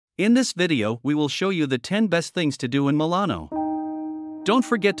In this video, we will show you the 10 best things to do in Milano. Don't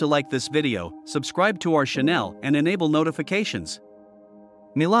forget to like this video, subscribe to our channel, and enable notifications.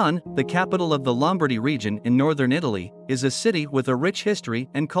 Milan, the capital of the Lombardy region in northern Italy, is a city with a rich history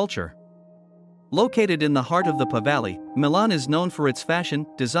and culture. Located in the heart of the Po Valley, Milan is known for its fashion,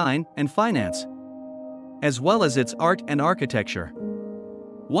 design, and finance, as well as its art and architecture.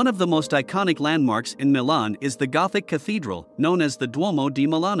 One of the most iconic landmarks in Milan is the Gothic cathedral, known as the Duomo di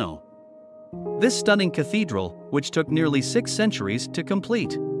Milano. This stunning cathedral, which took nearly 6 centuries to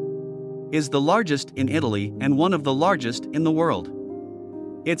complete, is the largest in Italy and one of the largest in the world.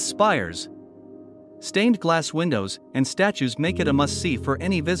 Its spires, stained glass windows, and statues make it a must-see for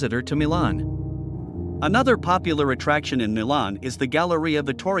any visitor to Milan. Another popular attraction in Milan is the Galleria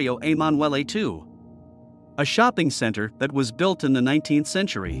Vittorio Emanuele II, a shopping center that was built in the 19th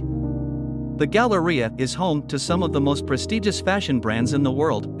century. The Galleria is home to some of the most prestigious fashion brands in the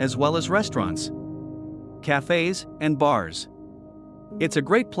world, as well as restaurants, cafes, and bars. It's a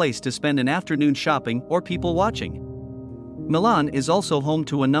great place to spend an afternoon shopping or people watching. Milan is also home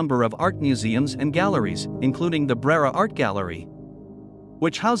to a number of art museums and galleries, including the Brera Art Gallery,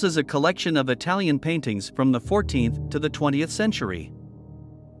 which houses a collection of Italian paintings from the 14th to the 20th century.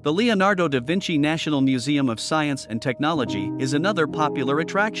 The Leonardo da Vinci National Museum of Science and Technology is another popular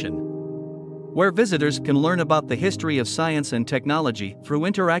attraction, where visitors can learn about the history of science and technology through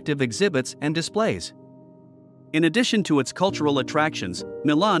interactive exhibits and displays. In addition to its cultural attractions,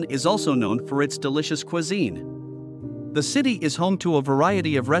 Milan is also known for its delicious cuisine. The city is home to a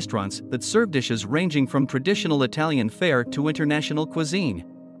variety of restaurants that serve dishes ranging from traditional Italian fare to international cuisine.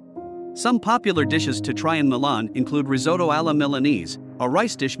 Some popular dishes to try in Milan include risotto alla Milanese, a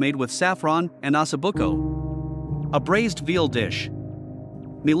rice dish made with saffron, and ossobuco, a braised veal dish.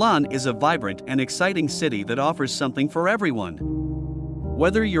 Milan is a vibrant and exciting city that offers something for everyone.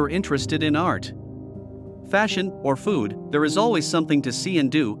 Whether you're interested in art, fashion, or food, there is always something to see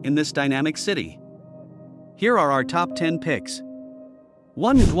and do in this dynamic city. Here are our top 10 picks.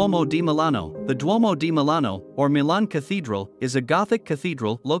 1. Duomo di Milano. The Duomo di Milano, or Milan Cathedral, is a Gothic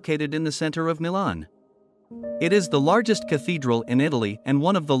cathedral located in the center of Milan. It is the largest cathedral in Italy and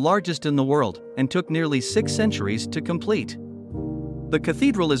one of the largest in the world, and took nearly 6 centuries to complete. The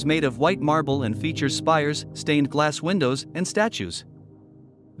cathedral is made of white marble and features spires, stained glass windows, and statues.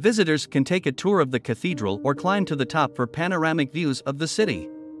 Visitors can take a tour of the cathedral or climb to the top for panoramic views of the city.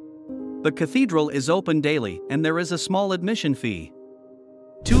 The cathedral is open daily, and there is a small admission fee.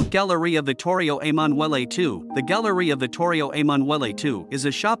 2. Galleria Vittorio Emanuele II. The Galleria Vittorio Emanuele II is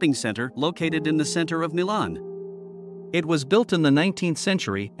a shopping center located in the center of Milan. It was built in the 19th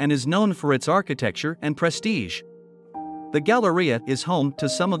century and is known for its architecture and prestige. The Galleria is home to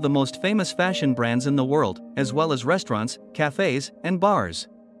some of the most famous fashion brands in the world, as well as restaurants, cafes, and bars.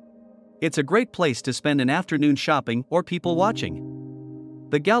 It's a great place to spend an afternoon shopping or people watching.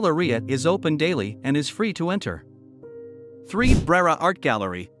 The Galleria is open daily and is free to enter. 3. Brera Art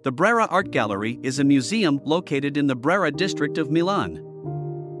Gallery. The Brera Art Gallery is a museum located in the Brera district of Milan.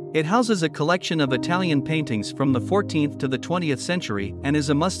 It houses a collection of Italian paintings from the 14th to the 20th century and is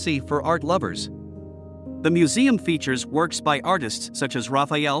a must-see for art lovers. The museum features works by artists such as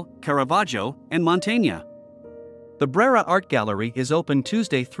Raphael, Caravaggio, and Mantegna. The Brera Art Gallery is open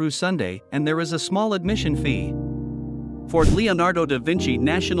Tuesday through Sunday, and there is a small admission fee. 4. Leonardo da Vinci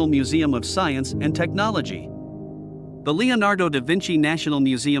National Museum of Science and Technology. The Leonardo da Vinci National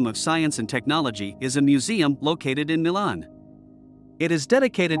Museum of Science and Technology is a museum located in Milan. It is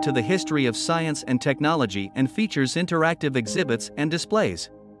dedicated to the history of science and technology and features interactive exhibits and displays.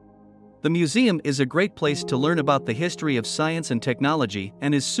 The museum is a great place to learn about the history of science and technology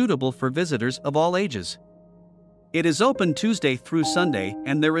and is suitable for visitors of all ages. It is open Tuesday through Sunday,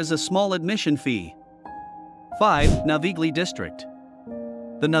 and there is a small admission fee. 5. Navigli District.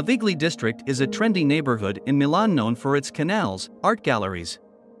 The Navigli district is a trendy neighborhood in Milan known for its canals, art galleries,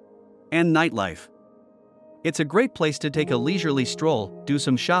 and nightlife. It's a great place to take a leisurely stroll, do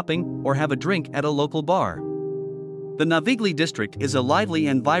some shopping, or have a drink at a local bar. The Navigli district is a lively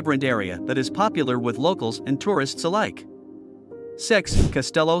and vibrant area that is popular with locals and tourists alike. 6.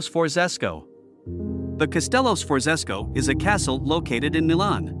 Castello Sforzesco. The Castello Sforzesco is a castle located in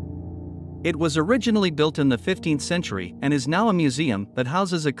Milan. It was originally built in the 15th century and is now a museum that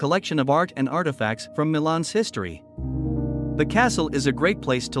houses a collection of art and artifacts from Milan's history. The castle is a great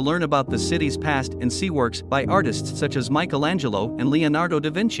place to learn about the city's past and see works by artists such as Michelangelo and Leonardo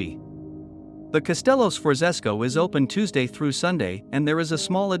da Vinci. The Castello Sforzesco is open Tuesday through Sunday, and there is a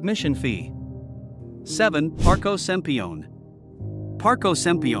small admission fee. 7. Parco Sempione. Parco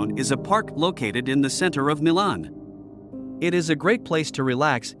Sempione is a park located in the center of Milan. It is a great place to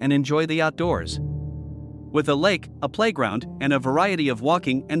relax and enjoy the outdoors. With a lake, a playground, and a variety of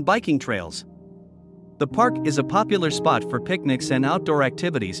walking and biking trails. The park is a popular spot for picnics and outdoor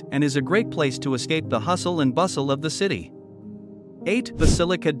activities and is a great place to escape the hustle and bustle of the city. 8.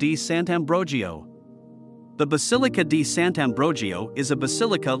 Basilica di Sant'Ambrogio. The Basilica di Sant'Ambrogio is a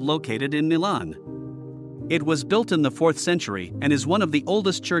basilica located in Milan. It was built in the 4th century and is one of the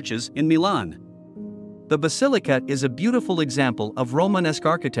oldest churches in Milan. The basilica is a beautiful example of Romanesque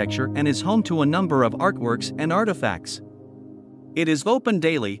architecture and is home to a number of artworks and artifacts. It is open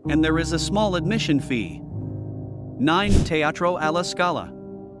daily and there is a small admission fee. 9. Teatro alla Scala.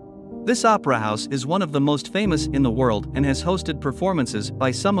 This opera house is one of the most famous in the world and has hosted performances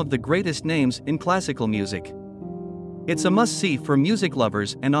by some of the greatest names in classical music. It's a must-see for music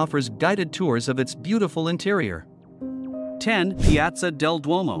lovers and offers guided tours of its beautiful interior. 10. Piazza del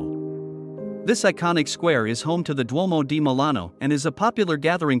Duomo. This iconic square is home to the Duomo di Milano and is a popular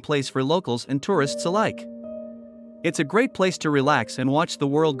gathering place for locals and tourists alike. It's a great place to relax and watch the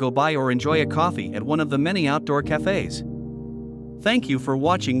world go by or enjoy a coffee at one of the many outdoor cafes. Thank you for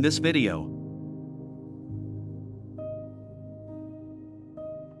watching this video.